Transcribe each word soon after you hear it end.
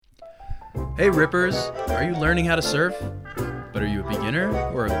Hey Rippers, are you learning how to surf? But are you a beginner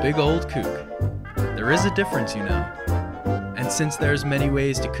or a big old kook? There is a difference, you know. And since there's many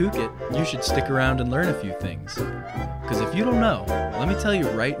ways to kook it, you should stick around and learn a few things. Because if you don't know, let me tell you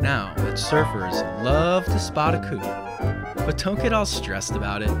right now that surfers love to spot a kook. But don't get all stressed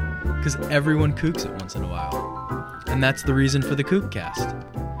about it, because everyone kooks it once in a while. And that's the reason for the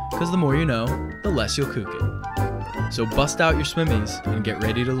Kookcast. Because the more you know, the less you'll kook it. So bust out your swimmies and get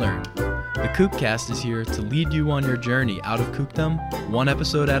ready to learn. The Kookcast is here to lead you on your journey out of kookdom, one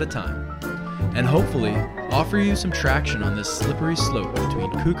episode at a time. And hopefully, offer you some traction on this slippery slope between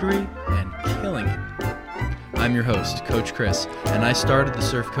kookery and killing it. I'm your host, Coach Chris, and I started the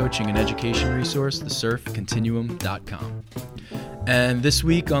surf coaching and education resource, thesurfcontinuum.com. And this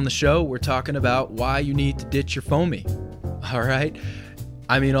week on the show, we're talking about why you need to ditch your foamy. All right?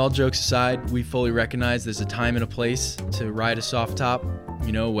 I mean, all jokes aside, we fully recognize there's a time and a place to ride a soft top,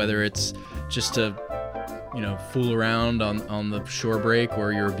 you know, whether it's just to, fool around on the shore break,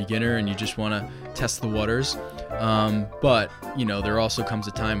 or you're a beginner and you just want to test the waters. But, there also comes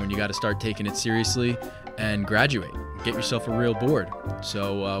a time when you got to start taking it seriously and graduate. Get yourself a real board.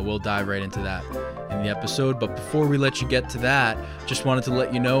 So we'll dive right into that in the episode. But before we let you get to that, just wanted to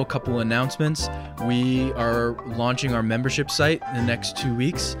let you know a couple announcements. We are launching our membership site in the next 2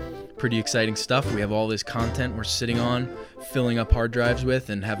 weeks. Pretty exciting stuff. We have all this content we're sitting on, filling up hard drives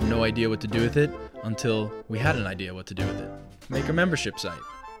with, and have no idea what to do with it until we had an idea what to do with it. Make a membership site.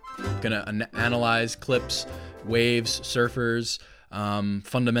 Gonna analyze clips, waves, surfers,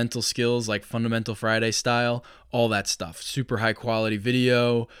 fundamental skills like Fundamental Friday style, all that stuff. Super high quality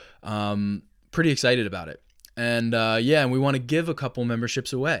video. Pretty excited about it. And and we want to give a couple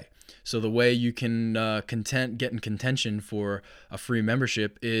memberships away. So the way you can get in contention for a free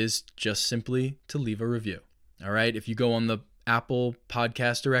membership is just simply to leave a review. All right. If you go on the Apple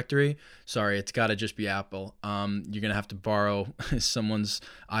podcast directory, sorry, it's got to just be Apple. You're going to have to borrow someone's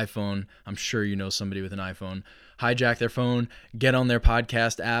iPhone. I'm sure you know somebody with an iPhone. Hijack their phone, get on their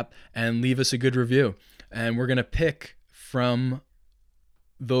podcast app, and leave us a good review. And we're going to pick from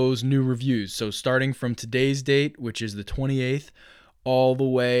those new reviews. So starting from today's date, which is the 28th, all the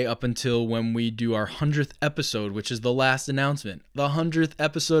way up until when we do our 100th episode, which is the last announcement. The 100th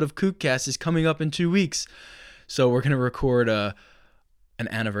episode of Kookcast is coming up in 2 weeks. So we're going to record an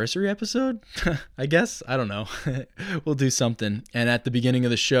anniversary episode, I guess. I don't know. We'll do something. And at the beginning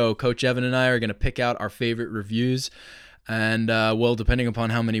of the show, Coach Evan and I are going to pick out our favorite reviews. And, depending upon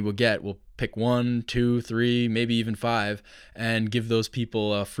how many we'll get, we'll pick 1, 2, 3, maybe even 5, and give those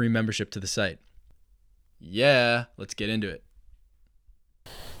people a free membership to the site. Yeah, let's get into it.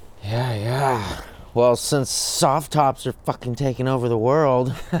 Yeah. Well, since soft tops are fucking taking over the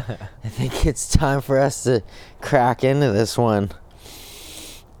world, I think it's time for us to crack into this one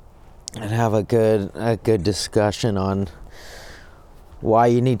and have a good discussion on why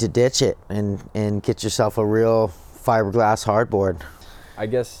you need to ditch it and get yourself a real fiberglass hardboard. I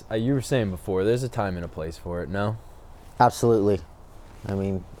guess you were saying before, there's a time and a place for it, no? Absolutely. I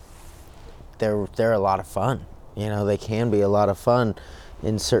mean, they're a lot of fun. They can be a lot of fun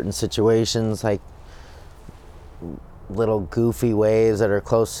in certain situations, like little goofy waves that are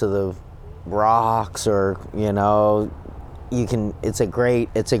close to the rocks, or it's a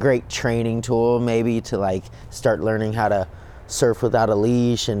great training tool maybe to like start learning how to surf without a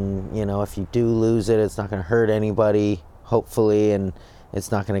leash, and if you do lose it, it's not going to hurt anybody, hopefully, and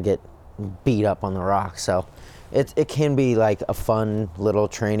it's not going to get beat up on the rocks. So it can be like a fun little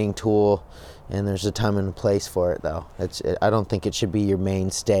training tool, and there's a time and a place for it, though. I don't think it should be your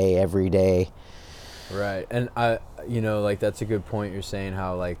mainstay every day. Right. And that's a good point. You're saying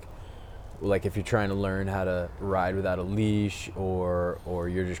how like if you're trying to learn how to ride without a leash, or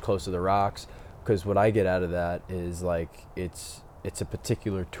you're just close to the rocks, because what I get out of that is like it's a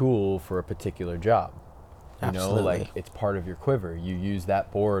particular tool for a particular job. Absolutely. Like it's part of your quiver. You use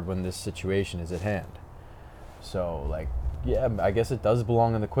that board when this situation is at hand. So I guess it does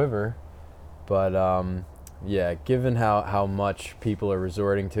belong in the quiver, but given how much people are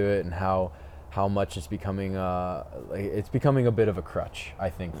resorting to it, and how much it's becoming a bit of a crutch,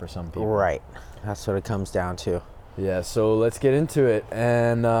 I think, for some people. Right. That's what it comes down to. Yeah, so let's get into it.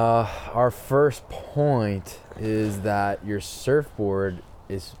 And our first point is that your surfboard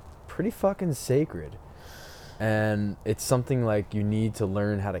is pretty fucking sacred. And it's something like you need to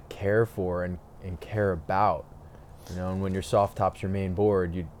learn how to care for and care about. And when your soft top's your main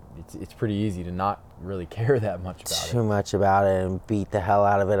board, it's pretty easy to not really care that much about it. Too much about it and beat the hell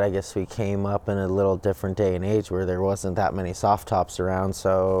out of it. I guess we came up in a little different day and age where there wasn't that many soft tops around,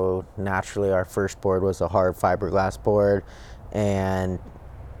 so naturally our first board was a hard fiberglass board, and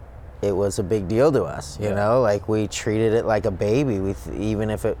it was a big deal to us, you know, like we treated it like a baby. Even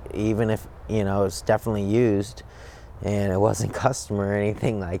if you know, it's definitely used and it wasn't custom or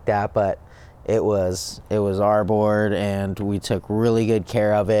anything like that, but it was our board and we took really good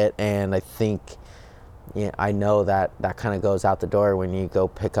care of it. And I think, I know that kind of goes out the door when you go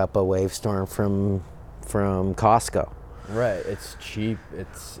pick up a Wavestorm from Costco. Right, it's cheap.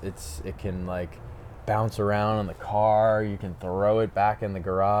 It can like bounce around in the car. You can throw it back in the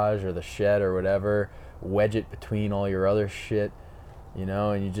garage or the shed or whatever. Wedge it between all your other shit, you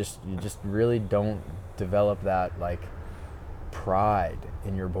know. And you just really don't develop that like pride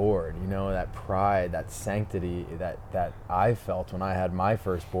in your board. You know, that pride, that sanctity that I felt when I had my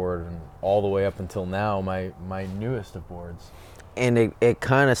first board, and all the way up until now, my newest of boards. And it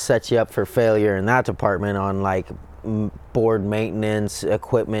kind of sets you up for failure in that department on like board maintenance,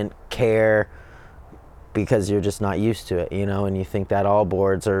 equipment care, because you're just not used to it, you know, and you think that all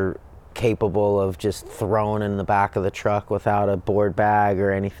boards are capable of just thrown in the back of the truck without a board bag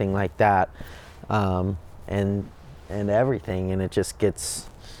or anything like that, and everything, and it just gets,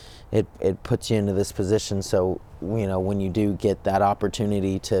 it puts you into this position. So, you know, when you do get that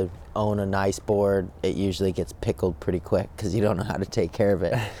opportunity to own a nice board, it usually gets pickled pretty quick because you don't know how to take care of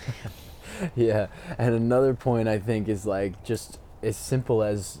it. Yeah, and another point I think is like just as simple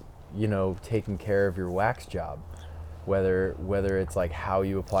as, you know, taking care of your wax job, whether it's like how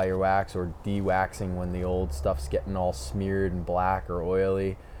you apply your wax or de-waxing when the old stuff's getting all smeared and black or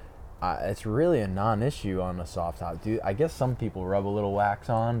oily. It's really a non-issue on a soft top. I guess some people rub a little wax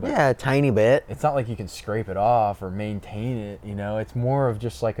on, but yeah, a tiny bit. It's not like you can scrape it off or maintain it, you know. It's more of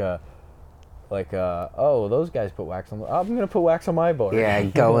just like oh, those guys put wax on. I'm gonna put wax on my board. Yeah,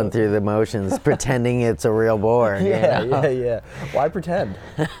 going through the motions, pretending it's a real board. Yeah, you know? yeah. Why pretend?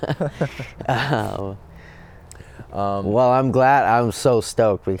 Well, I'm glad. I'm so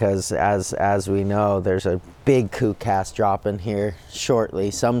stoked because as we know, there's a big kook cast dropping here shortly,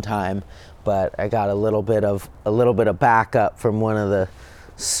 sometime. But I got a little bit of backup from one of the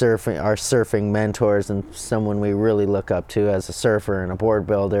our surfing mentors and someone we really look up to as a surfer and a board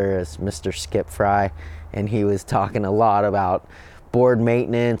builder is Mr. Skip Fry, and he was talking a lot about board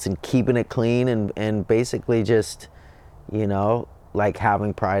maintenance and keeping it clean and basically just, you know, like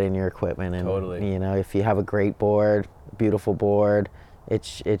having pride in your equipment. And totally. You know, if you have a great board, beautiful board,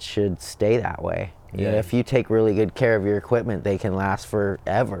 it should stay that way. Yeah. You know, if you take really good care of your equipment, they can last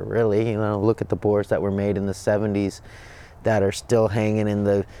forever, really. You know, look at the boards that were made in the 70s that are still hanging in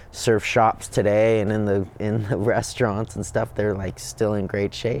the surf shops today and in the restaurants and stuff. They're like still in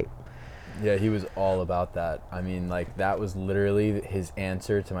great shape. Yeah, he was all about that. I mean, like that was literally his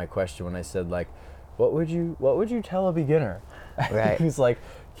answer to my question when I said like, what would you tell a beginner? Right. He was like,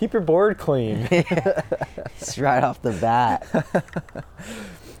 keep your board clean. It's right off the bat.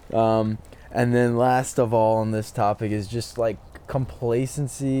 And then last of all on this topic is just like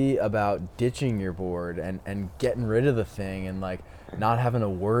complacency about ditching your board and getting rid of the thing and like not having to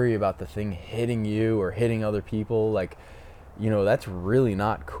worry about the thing hitting you or hitting other people. Like, you know, that's really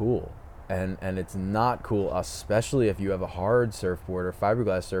not cool. And it's not cool, especially if you have a hard surfboard or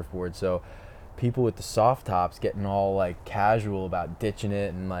fiberglass surfboard. So people with the soft tops getting all like casual about ditching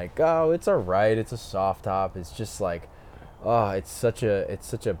it and like, oh, it's all right, it's a soft top. It's just like, oh, it's such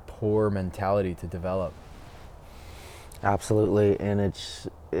a poor mentality to develop. Absolutely. And it's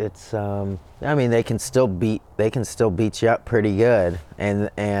I mean, they can still beat you up pretty good.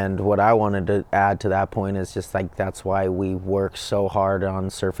 And what I wanted to add to that point is just like that's why we work so hard on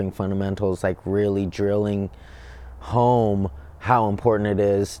surfing fundamentals, like really drilling home how important it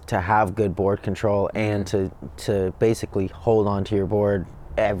is to have good board control and to basically hold on to your board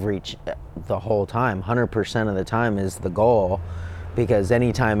the whole time. 100% of the time is the goal, because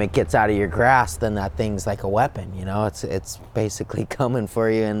anytime it gets out of your grasp, then that thing's like a weapon, you know. It's basically coming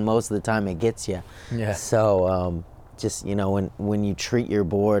for you, and most of the time it gets you. Yeah. So just, you know, when you treat your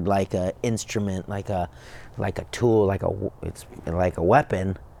board like a instrument, like a tool, it's like a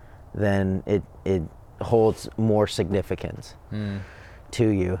weapon, then it holds more significance to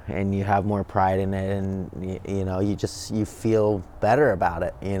you, and you have more pride in it, and you know, you feel better about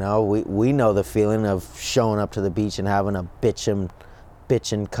it. You know, we know the feeling of showing up to the beach and having a bitchin'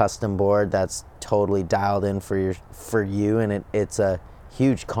 custom board that's totally dialed in for you, and it's a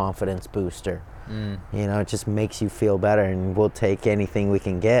huge confidence booster. You know, it just makes you feel better, and we'll take anything we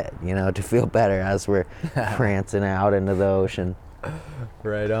can get, you know, to feel better as we're prancing out into the ocean.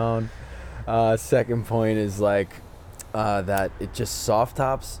 Right on. Second point is like that it just soft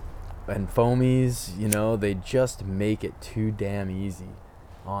tops and foamies, you know, they just make it too damn easy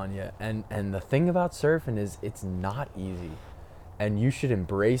on you. And the thing about surfing is it's not easy. And you should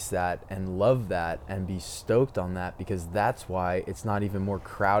embrace that and love that and be stoked on that, because that's why it's not even more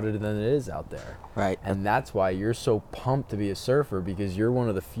crowded than it is out there. Right. And that's why you're so pumped to be a surfer, because you're one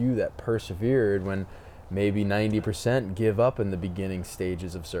of the few that persevered when maybe 90% give up in the beginning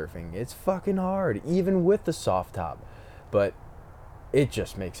stages of surfing. It's fucking hard, even with the soft top. But it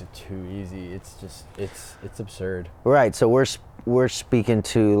just makes it too easy. It's just, it's absurd. Right. So we're speaking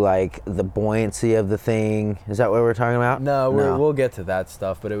to like the buoyancy of the thing. Is that what we're talking about? No, we'll get to that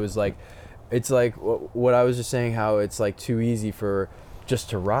stuff. But it was like, it's like what I was just saying, how it's like too easy for just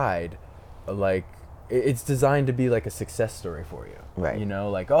to ride. Like, it's designed to be like a success story for you. Right. You know,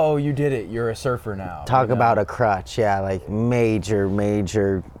 like, oh, you did it. You're a surfer now. Talk you know? about a crutch. Yeah, like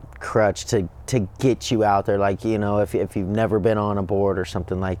major crutch to get you out there. Like, you know, if you've never been on a board or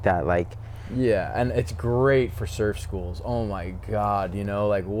something like that, like. Yeah, and it's great for surf schools. Oh my God, you know,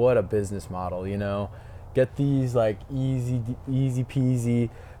 like what a business model, you know. Get these like easy peasy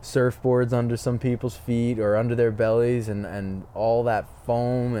surfboards under some people's feet or under their bellies, and all that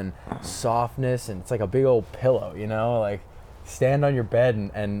foam and softness, and it's like a big old pillow, you know, like stand on your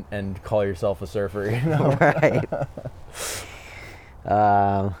bed and call yourself a surfer, you know. Right.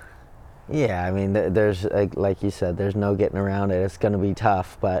 Yeah, I mean, there's like you said, there's no getting around it. It's going to be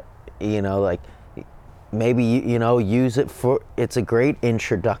tough, but you know, like maybe you know, use it for. It's a great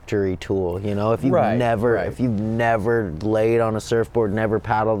introductory tool. You know, if you've if you've never laid on a surfboard, never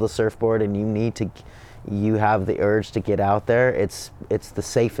paddled a surfboard, and you have the urge to get out there, it's the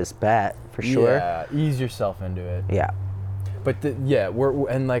safest bet for sure. Yeah, ease yourself into it. Yeah. But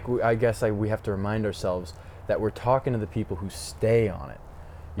I guess we have to remind ourselves that we're talking to the people who stay on it.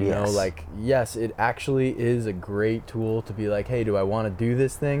 You know, like, yes, it actually is a great tool to be like, hey, do I want to do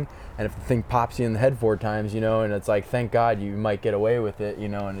this thing? And if the thing pops you in the head 4 times, you know, and it's like, thank God you might get away with it, you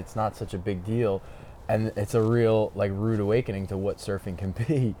know, and it's not such a big deal. And it's a real, like, rude awakening to what surfing can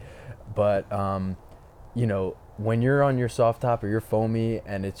be. But, you know, when you're on your soft top or your foamy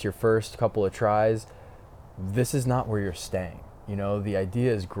and it's your first couple of tries, this is not where you're staying. You know, the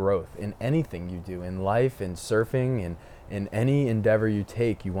idea is growth in anything you do, in life, in surfing, and in any endeavor you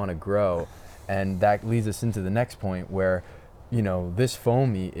take, you want to grow. And that leads us into the next point where, you know, this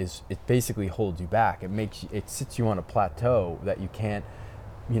foamy it basically holds you back. It sits you on a plateau that you can't,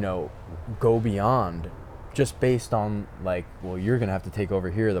 you know, go beyond, just based on like, well, you're going to have to take over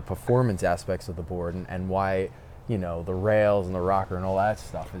here the performance aspects of the board and why, you know, the rails and the rocker and all that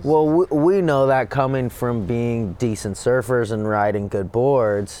stuff is. Well, we know that coming from being decent surfers and riding good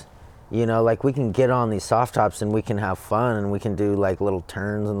boards. You know, like we can get on these soft tops and we can have fun and we can do like little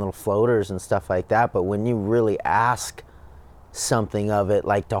turns and little floaters and stuff like that. But when you really ask something of it,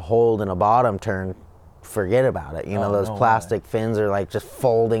 like to hold in a bottom turn, forget about it. You know, those plastic fins are like just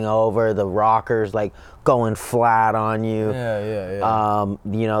folding over, the rockers like going flat on you. Yeah.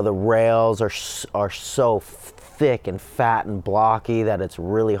 You know, the rails are so thick and fat and blocky that it's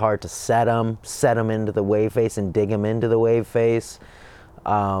really hard to set them into the wave face and dig them into the wave face.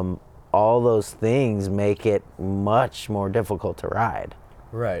 All those things make it much more difficult to ride.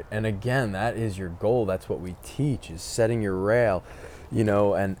 Right. And again, that is your goal. That's what we teach, is setting your rail, you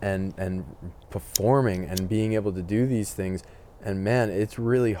know, and performing and being able to do these things. And man, it's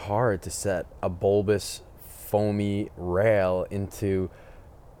really hard to set a bulbous, foamy rail into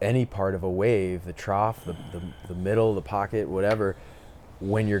any part of a wave, the trough, the middle, the pocket, whatever,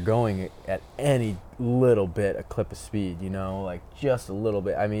 when you're going at any little bit a clip of speed, you know, like just a little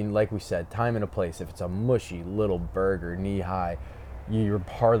bit. I mean, like we said, time and a place. If it's a mushy little burger knee high, you're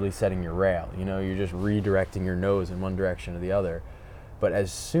hardly setting your rail, you know, you're just redirecting your nose in one direction or the other. But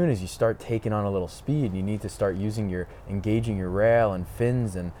as soon as you start taking on a little speed, you need to start engaging your rail and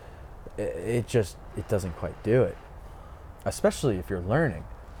fins, and it doesn't quite do it, especially if you're learning.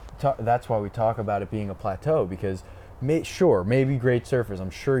 That's why we talk about it being a plateau, because maybe great surfers. I'm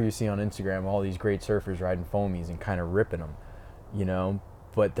sure you see on Instagram all these great surfers riding foamies and kind of ripping them, you know,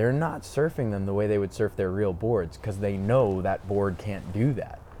 but they're not surfing them the way they would surf their real boards, because they know that board can't do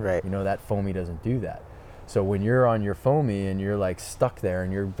that. Right. You know, that foamy doesn't do that. So when you're on your foamy and you're like stuck there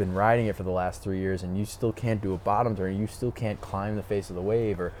and you've been riding it for the last 3 years and you still can't do a bottom turn, you still can't climb the face of the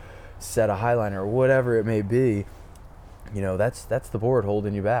wave or set a highliner or whatever it may be, you know, that's the board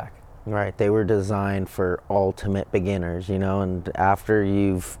holding you back. Right. They were designed for ultimate beginners, you know, and after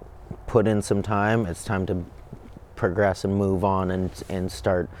you've put in some time, it's time to progress and move on and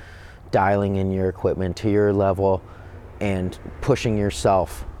start dialing in your equipment to your level and pushing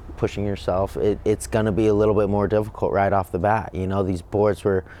yourself. It's going to be a little bit more difficult right off the bat. You know, these boards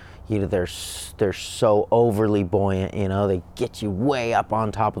were, you know, they're so overly buoyant, you know, they get you way up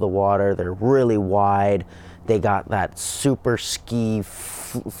on top of the water. They're really wide. they got that super ski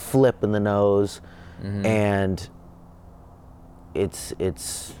flip in the nose, and it's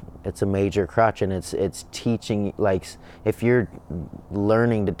a major crutch, and it's teaching, like, if you're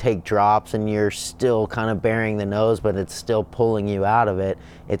learning to take drops and you're still kind of bearing the nose, but it's still pulling you out of it,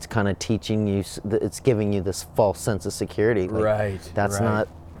 it's kind of teaching you, it's giving you this false sense of security. Like, Right. That's right. not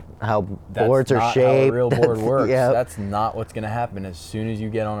how That's boards are not shaped. how a real board works. Yeah. That's not what's going to happen as soon as you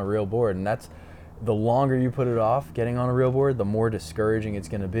get on a real board. And that's, the longer you put it off getting on a real board, the more discouraging it's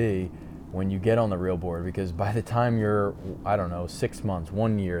going to be when you get on the real board, because by the time you're, I don't know, 6 months,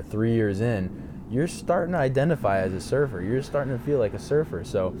 1 year, 3 years in, you're starting to identify as a surfer. You're starting to feel like a surfer.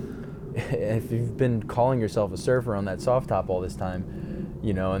 So if you've been calling yourself a surfer on that soft top all this time,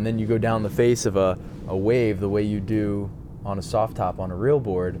 you know, and then you go down the face of a wave the way you do on a soft top on a real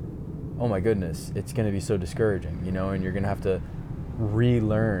board, oh my goodness, it's going to be so discouraging, you know, and you're going to have to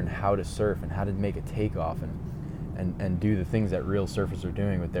relearn how to surf and how to make a takeoff and do the things that real surfers are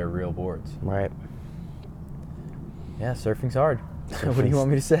doing with their real boards. Right. Yeah, surfing's hard. What do you want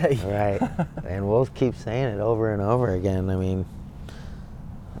me to say? Right. And we'll keep saying it over and over again. I mean,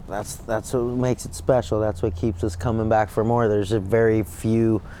 that's what makes it special. That's what keeps us coming back for more. There's a very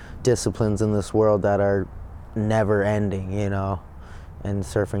few disciplines in this world that are never ending, you know, and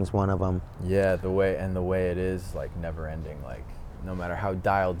surfing's one of them. Yeah, the way it is, like, never ending. Like, no matter how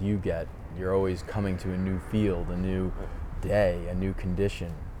dialed you get, you're always coming to a new field, a new day, a new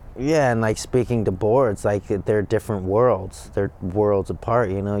condition. Yeah, and like, speaking to boards, like, they're different worlds. They're worlds apart,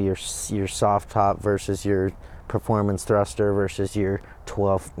 you know, your soft top versus your performance thruster versus your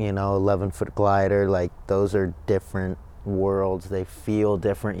 11-foot glider. Like, those are different worlds. They feel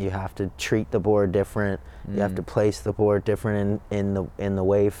different. You have to treat the board different. You have to place the board different in the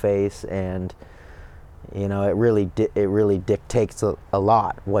wave face, and you know, it really dictates a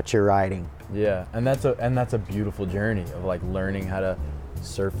lot what you're riding. Yeah, and that's a beautiful journey of, like, learning how to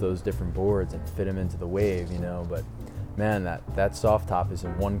surf those different boards and fit them into the wave, you know. But man, that soft top is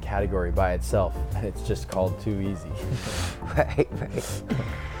in one category by itself, and it's just called too easy. Right.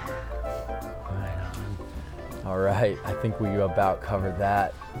 All right, I think we about covered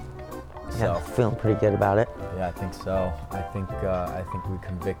that. Yeah, So feeling pretty good about it. yeah, I think so. I think we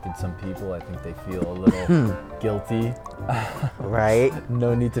convicted some people. I think they feel a little guilty. Right.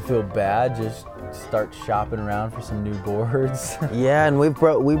 No need to feel bad. Just start shopping around for some new boards. Yeah, and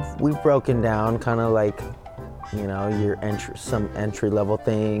we've broken down kind of, like, you know, some entry level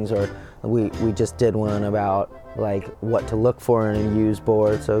things, or we just did one about, like, what to look for in a used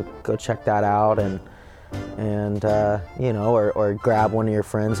board. So go check that out, and you know, or grab one of your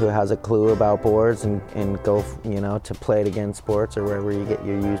friends who has a clue about boards and go, you know, to Play It Again Sports or wherever you get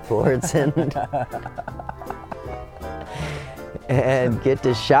your used boards and get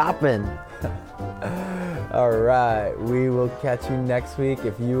to shopping. All right, we will catch you next week.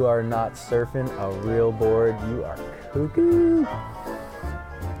 If you are not surfing a real board, you are cuckoo.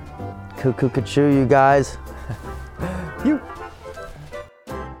 Cuckoo, you guys. You.